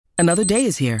Another day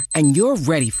is here, and you're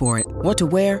ready for it. What to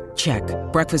wear? Check.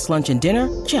 Breakfast, lunch, and dinner?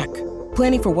 Check.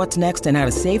 Planning for what's next and how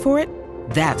to save for it?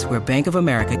 That's where Bank of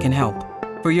America can help.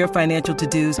 For your financial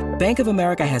to-dos, Bank of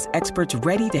America has experts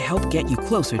ready to help get you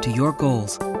closer to your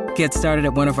goals. Get started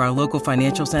at one of our local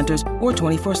financial centers or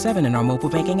 24/7 in our mobile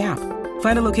banking app.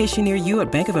 Find a location near you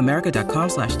at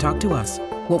bankofamerica.com/talktous.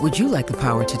 What would you like the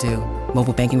power to do?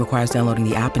 Mobile banking requires downloading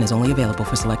the app and is only available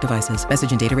for select devices.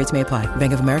 Message and data rates may apply.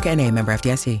 Bank of America N.A., member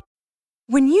FDIC.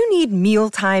 When you need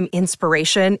mealtime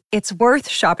inspiration, it's worth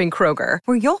shopping Kroger,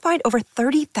 where you'll find over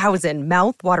 30,000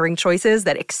 mouth-watering choices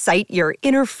that excite your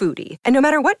inner foodie. And no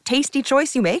matter what tasty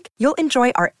choice you make, you'll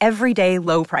enjoy our everyday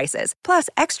low prices, plus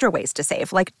extra ways to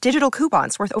save, like digital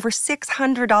coupons worth over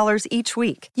 $600 each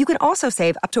week. You can also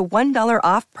save up to $1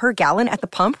 off per gallon at the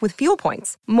pump with fuel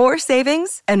points. More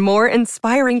savings and more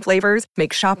inspiring flavors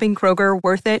make shopping Kroger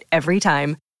worth it every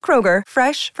time. Kroger,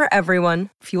 fresh for everyone.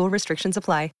 Fuel restrictions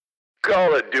apply.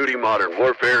 Call of Duty Modern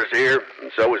Warfare is here,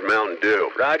 and so is Mountain Dew.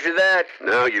 Roger that.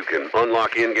 Now you can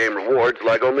unlock in-game rewards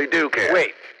like only Dew can.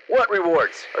 Wait, what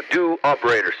rewards? A Dew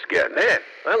Operator Skin. Man,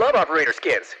 I love Operator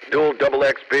Skins. Dual Double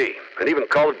XP, and even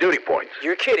Call of Duty points.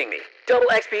 You're kidding me. Double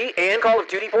XP and Call of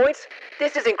Duty points?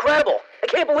 This is incredible. I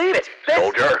can't believe it.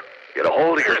 Soldier, get a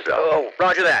hold of yourself. Oh,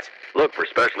 roger that. Look for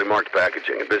specially marked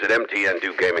packaging and visit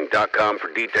mtndewgaming.com for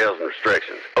details and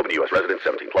restrictions. Open to U.S. residents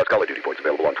 17 plus. Call of Duty points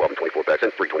available on 12 and 24 packs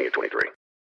and free 20 and 23.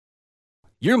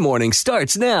 Your morning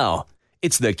starts now.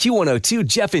 It's the Q102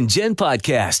 Jeff and Jen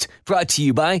podcast brought to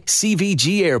you by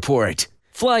CVG Airport.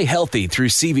 Fly healthy through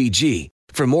CVG.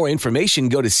 For more information,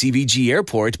 go to CVG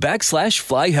Airport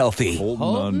 /fly healthy.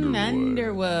 Holton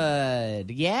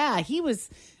Underwood. Yeah, he was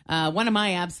one of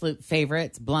my absolute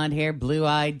favorites. Blonde hair,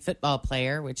 blue-eyed football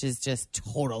player, which is just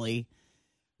totally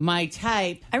my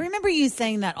type. I remember you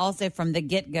saying that also from the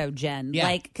get-go, Jen. Yeah.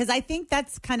 Like, because I think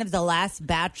that's kind of the last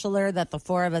Bachelor that the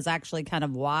four of us actually kind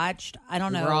of watched. I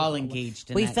don't know. We're all engaged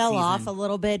in We that fell season. off a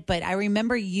little bit, but I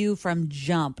remember you from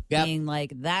jump being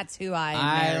like, that's who I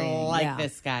am marrying. Like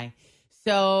this guy.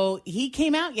 So he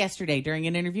came out yesterday during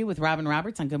an interview with Robin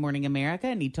Roberts on Good Morning America,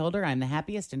 and he told her, I'm the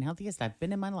happiest and healthiest I've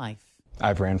been in my life.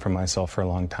 I've ran from myself for a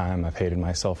long time. I've hated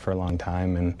myself for a long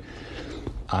time, and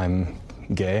I'm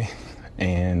gay,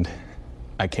 and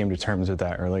I came to terms with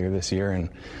that earlier this year and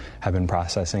have been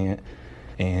processing it.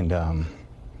 And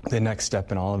the next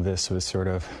step in all of this was sort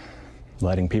of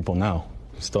letting people know.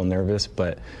 I'm still nervous,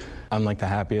 but I'm like the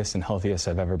happiest and healthiest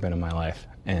I've ever been in my life,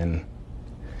 and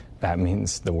that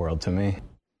means the world to me.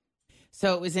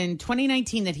 So it was in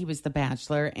 2019 that he was The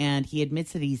Bachelor, and he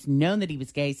admits that he's known that he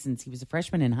was gay since he was a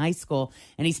freshman in high school,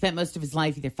 and he spent most of his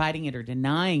life either fighting it or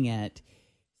denying it.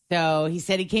 So he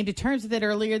said he came to terms with it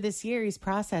earlier this year. He's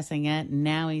processing it, and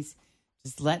now he's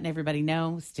just letting everybody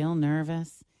know, still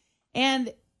nervous.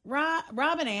 And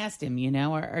Robin asked him,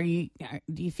 do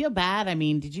you feel bad? I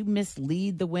mean, did you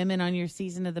mislead the women on your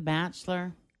season of The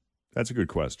Bachelor? That's a good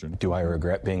question. Do I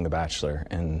regret being The Bachelor,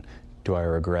 and do I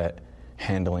regret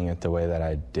handling it the way that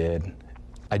I did?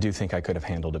 I do think I could have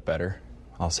handled it better.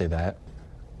 I'll say that.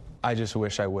 I just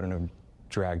wish I wouldn't have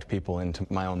dragged people into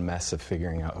my own mess of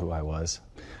figuring out who I was.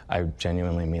 I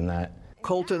genuinely mean that.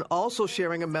 Colton also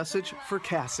sharing a message for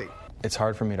Cassie. It's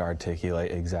hard for me to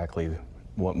articulate exactly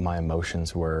what my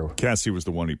emotions were. Cassie was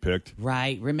the one he picked.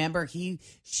 Right. Remember, she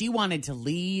wanted to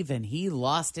leave, and he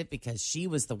lost it because she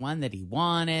was the one that he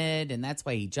wanted, and that's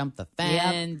why he jumped the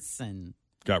fence and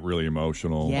got really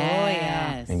emotional.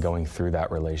 Yes. And going through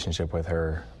that relationship with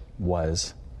her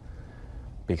was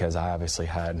because I obviously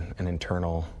had an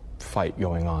internal fight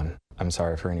going on. I'm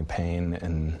sorry for any pain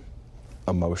and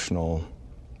emotional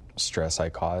stress I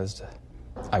caused.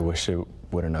 I wish it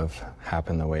wouldn't have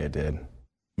happened the way it did.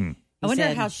 I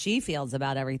wonder how she feels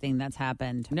about everything that's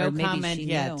happened. No comment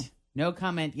yet. No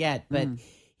comment yet. But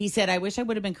he said, I wish I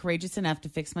would have been courageous enough to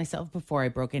fix myself before I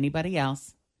broke anybody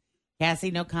else.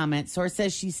 Cassie, no comment. Source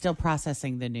says she's still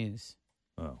processing the news.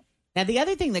 Oh. Now, the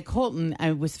other thing that Colton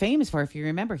was famous for, if you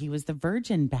remember, he was the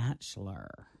Virgin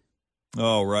Bachelor.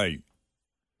 Oh, right.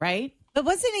 Right? But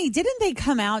didn't they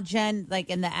come out, Jen, like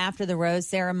in the after the rose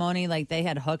ceremony, like they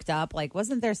had hooked up? Like,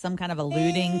 wasn't there some kind of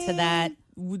alluding to that?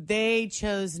 They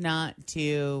chose not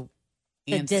to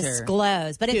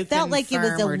disclose, but it felt like it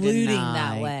was alluding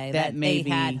that way, that maybe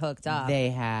they had hooked up. They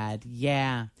had,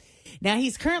 yeah. Now,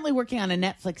 he's currently working on a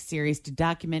Netflix series to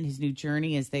document his new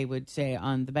journey, as they would say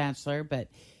on The Bachelor, but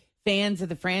fans of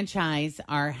the franchise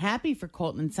are happy for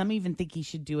Colton. Some even think he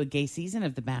should do a gay season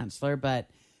of The Bachelor, but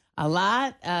a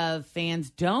lot of fans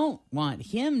don't want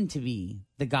him to be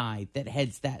the guy that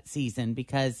heads that season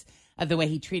because of the way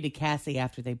he treated Cassie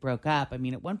after they broke up. I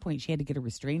mean, at one point, she had to get a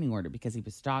restraining order because he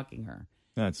was stalking her.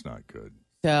 That's not good.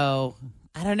 So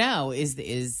I don't know. Is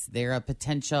there a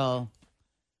potential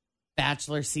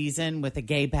bachelor season with a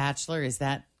gay bachelor? Is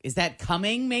that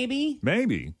coming? Maybe.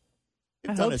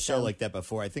 I've done a show like that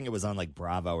before. I think it was on like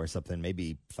Bravo or something,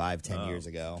 maybe 5-10 years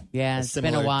ago. Yeah, it's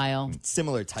been a while.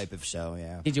 Similar type of show,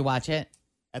 yeah. Did you watch it?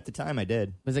 At the time, I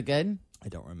did. Was it good? I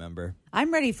don't remember.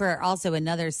 I'm ready for also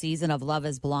another season of Love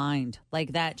is Blind,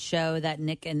 like that show that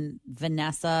Nick and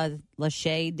Vanessa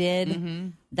Lachey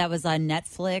did that was on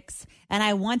Netflix. And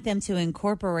I want them to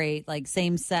incorporate like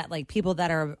same set, like people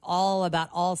that are all about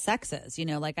all sexes. You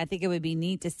know, like I think it would be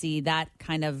neat to see that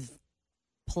kind of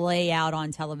play out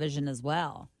on television as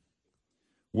well.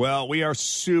 Well, we are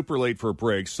super late for a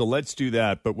break, so let's do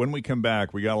that. But when we come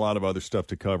back, we got a lot of other stuff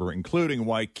to cover, including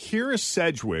why Kira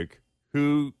Sedgwick,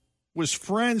 who was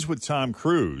friends with Tom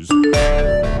Cruise. Get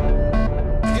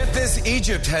this,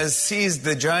 Egypt has seized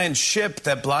the giant ship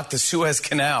that blocked the Suez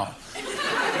Canal.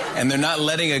 And they're not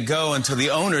letting it go until the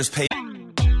owners pay.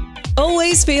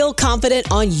 Always feel confident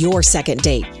on your second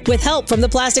date. With help from the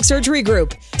Plastic Surgery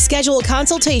Group. Schedule a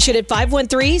consultation at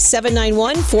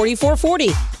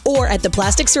 513-791-4440 or at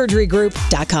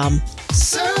theplasticsurgerygroup.com.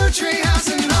 Surgery has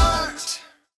an art.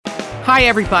 Hi,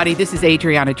 everybody. This is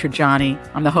Adriana Trajani.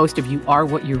 I'm the host of You Are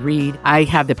What You Read. I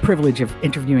have the privilege of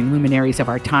interviewing luminaries of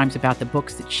our times about the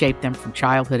books that shaped them from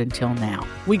childhood until now.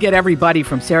 We get everybody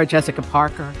from Sarah Jessica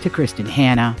Parker to Kristen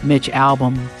Hanna, Mitch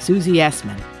Albom, Susie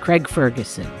Essman, Craig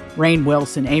Ferguson, Rainn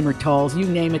Wilson, Amor Tolls, you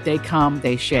name it, they come,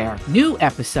 they share. New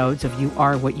episodes of You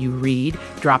Are What You Read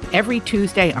drop every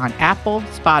Tuesday on Apple,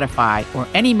 Spotify, or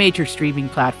any major streaming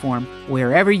platform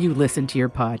wherever you listen to your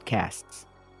podcasts.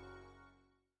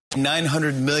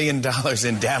 $900 million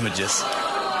in damages.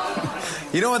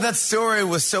 You know what? That story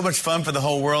was so much fun for the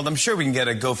whole world. I'm sure we can get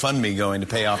a GoFundMe going to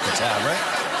pay off the tab, right?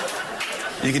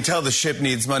 You can tell the ship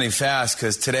needs money fast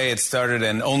because today it started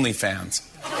an OnlyFans.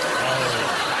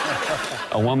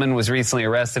 A woman was recently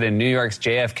arrested in New York's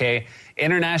JFK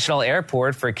International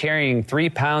Airport for carrying 3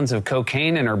 pounds of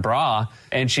cocaine in her bra,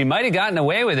 and she might have gotten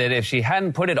away with it if she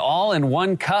hadn't put it all in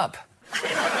one cup.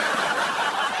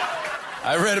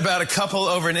 I read about a couple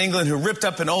over in England who ripped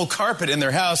up an old carpet in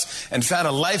their house and found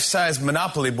a life-size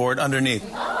Monopoly board underneath.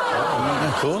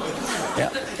 Oh, cool. Yeah.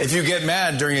 If you get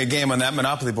mad during a game on that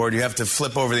Monopoly board, you have to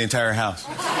flip over the entire house.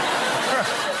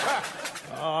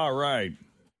 All right.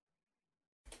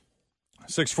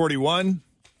 641,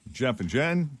 Jeff and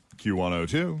Jen,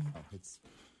 Q102.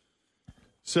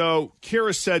 So,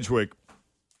 Kira Sedgwick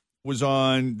was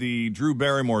on the Drew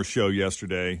Barrymore show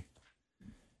yesterday,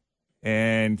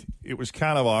 and it was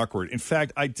kind of awkward. In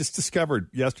fact, I just discovered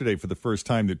yesterday for the first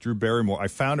time that Drew Barrymore, I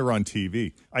found her on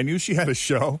TV. I knew she had a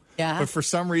show, but for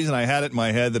some reason I had it in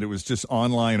my head that it was just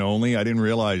online only. I didn't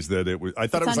realize that it was, I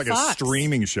thought it was like Fox. A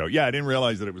streaming show. Yeah, I didn't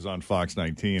realize that it was on Fox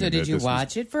 19. So did you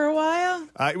watch it for a while?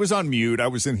 It was on mute. I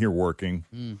was in here working.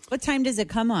 What time does it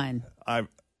come on?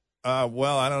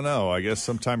 Well, I don't know. I guess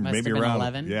sometime Must maybe have been around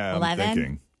 11. Yeah, 11? I'm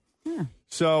thinking. Yeah.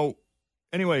 So,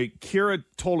 anyway, Kira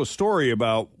told a story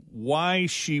about why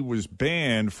she was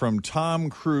banned from Tom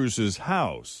Cruise's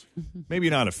house. Maybe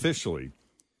not officially,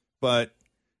 but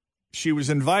she was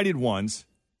invited once,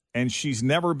 and she's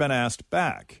never been asked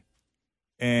back.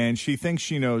 And she thinks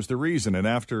she knows the reason. And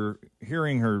after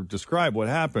hearing her describe what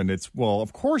happened, it's, well,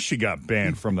 of course she got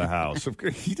banned from the house.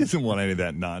 He doesn't want any of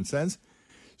that nonsense.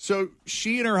 So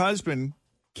she and her husband,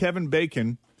 Kevin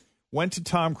Bacon, went to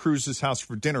Tom Cruise's house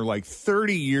for dinner like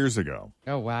 30 years ago.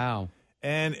 Oh, wow.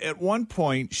 And at one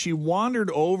point, she wandered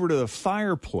over to the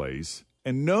fireplace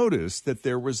and noticed that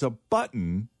there was a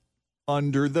button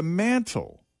under the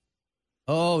mantle.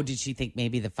 Oh, did she think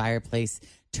maybe the fireplace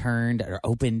turned or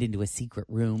opened into a secret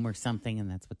room or something, and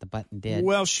that's what the button did?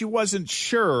 Well, she wasn't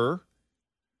sure,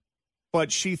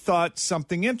 but she thought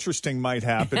something interesting might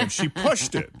happen if she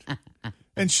pushed it.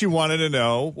 And she wanted to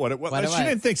know what it was. She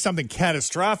didn't think something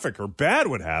catastrophic or bad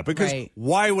would happen, because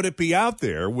why would it be out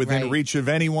there within reach of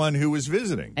anyone who was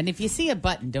visiting? And if you see a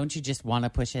button, don't you just want to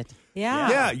push it? Yeah.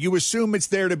 Yeah, you assume it's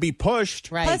there to be pushed.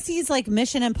 Right. Plus, he's like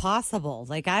Mission Impossible.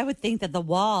 Like, I would think that the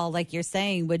wall, like you're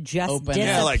saying, would just disappear.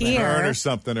 Yeah, like turn or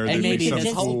something. Or and maybe some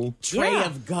this whole cool tray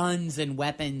of guns and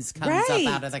weapons comes up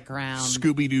out of the ground.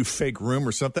 Scooby-Doo fake room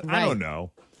or something. I don't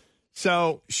know.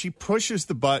 So she pushes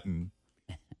the button,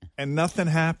 and nothing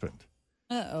happened.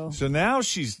 Uh-oh. So now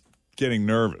she's getting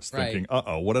nervous, thinking,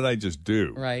 what did I just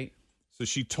do? Right. So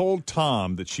she told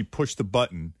Tom that she pushed the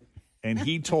button, and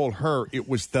he told her it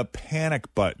was the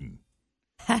panic button.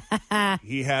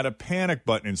 He had a panic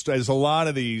button. As a lot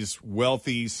of these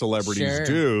wealthy celebrities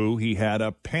do, he had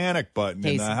a panic button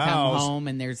in the house. Come home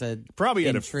and there's a probably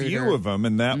intruder. had a few of them,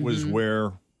 and that was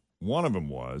where one of them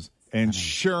was. And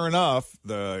sure enough,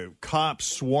 the cops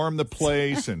swarmed the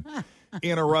place and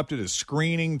interrupted a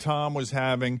screening Tom was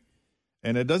having.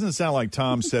 And it doesn't sound like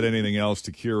Tom said anything else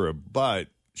to Kira, but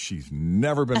she's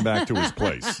never been back to his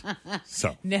place.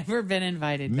 So never been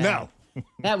invited back. No.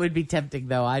 That would be tempting,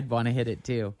 though. I'd want to hit it,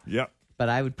 too. Yep. But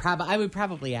I would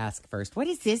probably ask first, what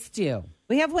does this do?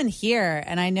 We have one here,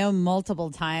 and I know multiple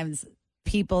times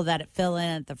people that fill in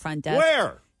at the front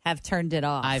desk have turned it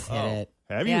off. I've hit it.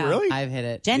 Have you really? I've hit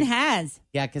it. Jen has.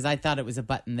 Yeah, because I thought it was a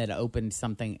button that opened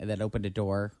a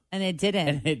door. And it didn't.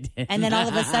 And it didn't. And then all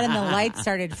of a sudden the lights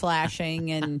started flashing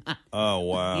and oh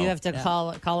wow. You have to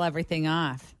call everything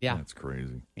off. Yeah. That's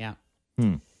crazy. Yeah.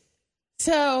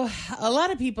 So a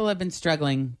lot of people have been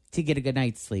struggling to get a good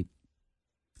night's sleep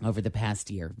over the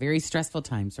past year. Very stressful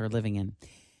times we're living in.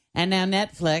 And now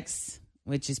Netflix,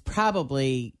 which is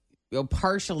probably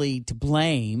partially to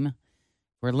blame,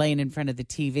 we're laying in front of the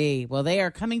TV. Well, they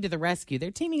are coming to the rescue. They're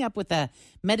teaming up with a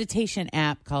meditation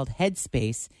app called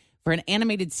Headspace for an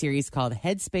animated series called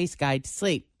Headspace Guide to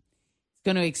Sleep. It's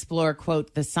going to explore,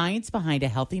 quote, the science behind a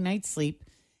healthy night's sleep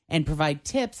and provide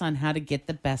tips on how to get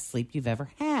the best sleep you've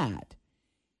ever had.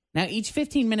 Now, each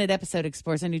 15-minute episode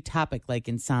explores a new topic like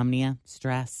insomnia,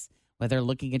 stress, whether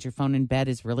looking at your phone in bed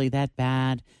is really that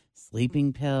bad,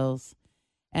 sleeping pills.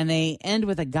 And they end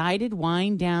with a guided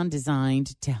wind down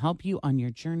designed to help you on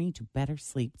your journey to better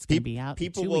sleep. It's going to be out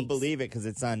People in 2 will weeks. believe it because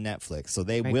it's on Netflix. So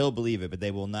they will believe it, but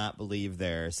they will not believe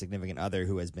their significant other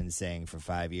who has been saying for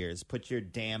 5 years, put your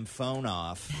damn phone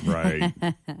off. Right.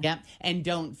 Yep. And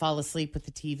don't fall asleep with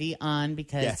the TV on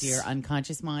because your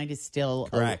unconscious mind is still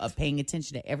paying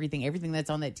attention to everything. Everything that's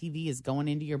on that TV is going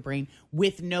into your brain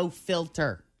with no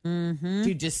filter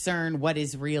to discern what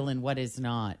is real and what is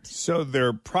not. So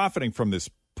they're profiting from this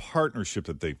partnership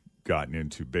that they've gotten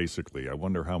into, basically. I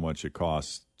wonder how much it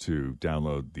costs to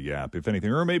download the app, if anything,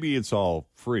 or maybe it's all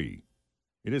free.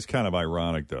 It is kind of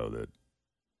ironic, though, that,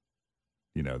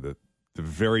 you know, the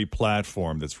very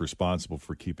platform that's responsible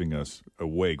for keeping us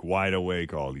awake, wide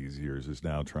awake all these years is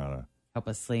now trying to help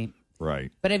us sleep.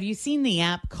 Right. But have you seen the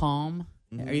app Calm?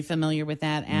 Are you familiar with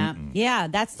that app? Yeah,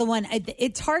 that's the one.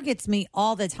 It targets me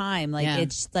all the time. Like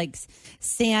it's like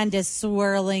sand is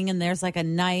swirling and there's like a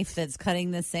knife that's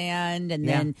cutting the sand. And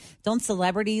then don't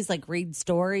celebrities like read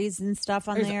stories and stuff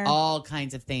on There's there? all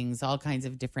kinds of things, all kinds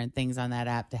of different things on that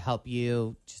app to help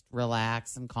you just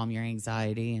relax and calm your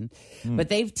anxiety. And but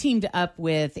they've teamed up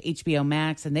with HBO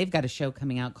Max and they've got a show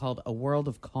coming out called A World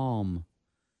of Calm.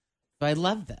 So I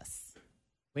love this.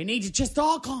 We need to just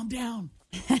all calm down.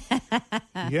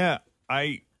 Yeah,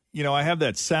 I have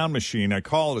that sound machine. I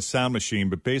call it a sound machine,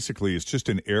 but basically it's just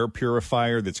an air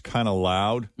purifier that's kind of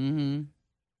loud. Mm-hmm.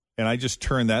 And I just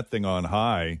turn that thing on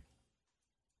high,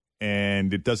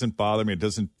 and it doesn't bother me. It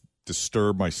doesn't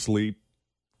disturb my sleep.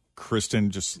 Kristen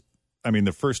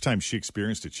the first time she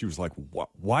experienced it, she was like,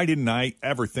 why didn't I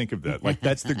ever think of that? Like,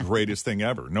 that's the greatest thing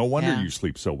ever. No wonder you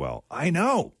sleep so well. I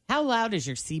know. How loud is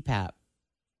your CPAP?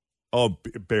 Oh,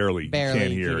 barely. You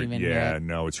can't hear it. Even Yeah, hear it.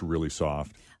 no, it's really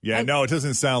soft. Yeah, no, it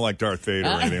doesn't sound like Darth Vader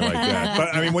or anything like that.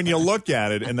 But, I mean, when you look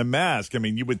at it and the mask, I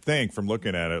mean, you would think from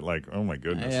looking at it like, oh, my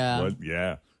goodness. Yeah. What?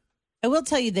 Yeah. I will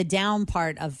tell you the down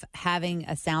part of having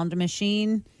a sound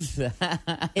machine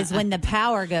is when the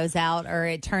power goes out or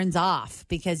it turns off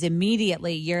because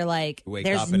immediately you're like, Wake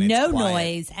there's up and it's no quiet.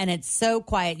 noise and it's so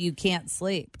quiet you can't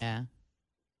sleep. Yeah.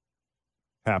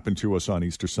 Happened to us on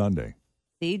Easter Sunday.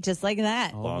 See, just like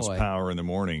that. Lost power in the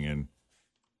morning and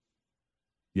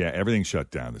everything shut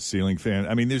down. The ceiling fan.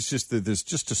 I mean, there's just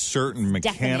a certain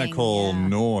mechanical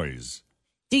noise.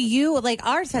 Do you like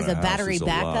ours has The a house battery is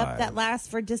backup alive. that lasts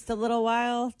for just a little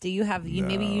while? Do you have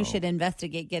maybe you should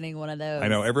investigate getting one of those? I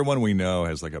know everyone we know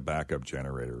has like a backup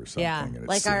generator or something. Yeah, and it's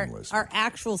like seamless. our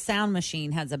actual sound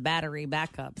machine has a battery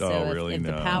backup. So Oh, really? if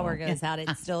the No. power goes out, it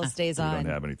still stays We on. don't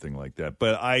have anything like that.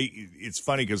 But it's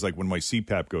funny because like when my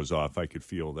CPAP goes off, I could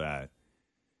feel that.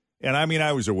 And I mean,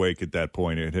 I was awake at that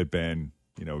point. It had been,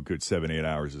 a good 7-8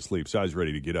 hours of sleep. So I was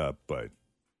ready to get up. But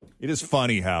it is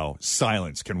funny how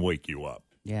silence can wake you up.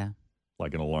 Yeah.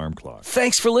 Like an alarm clock.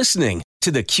 Thanks for listening to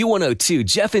the Q102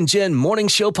 Jeff and Jen Morning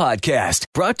Show podcast,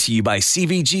 brought to you by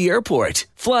CVG Airport.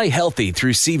 Fly healthy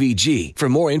through CVG. For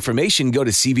more information, go to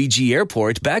CVG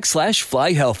Airport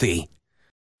 /fly healthy.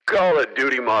 Call of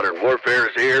Duty Modern Warfare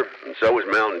is here, and so is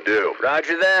Mountain Dew.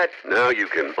 Roger that. Now you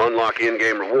can unlock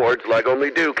in-game rewards like only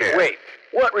Dew can. Wait,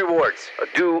 what rewards?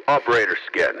 A Dew Operator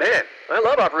Skin. Man, I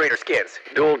love operator skins.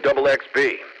 Dual double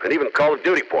XP, and even Call of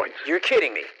Duty points. You're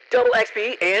kidding me. Double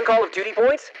XP and Call of Duty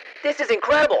points? This is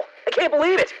incredible. I can't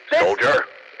believe it. Soldier,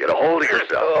 get a hold of yourself.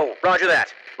 Oh, roger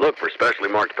that. Look for specially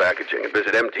marked packaging and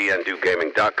visit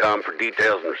mtndewgaming.com for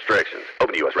details and restrictions.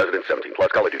 Open to U.S. residents 17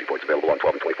 plus. Call of Duty points available on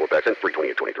 12 and 24 packs and free 20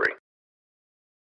 and 23.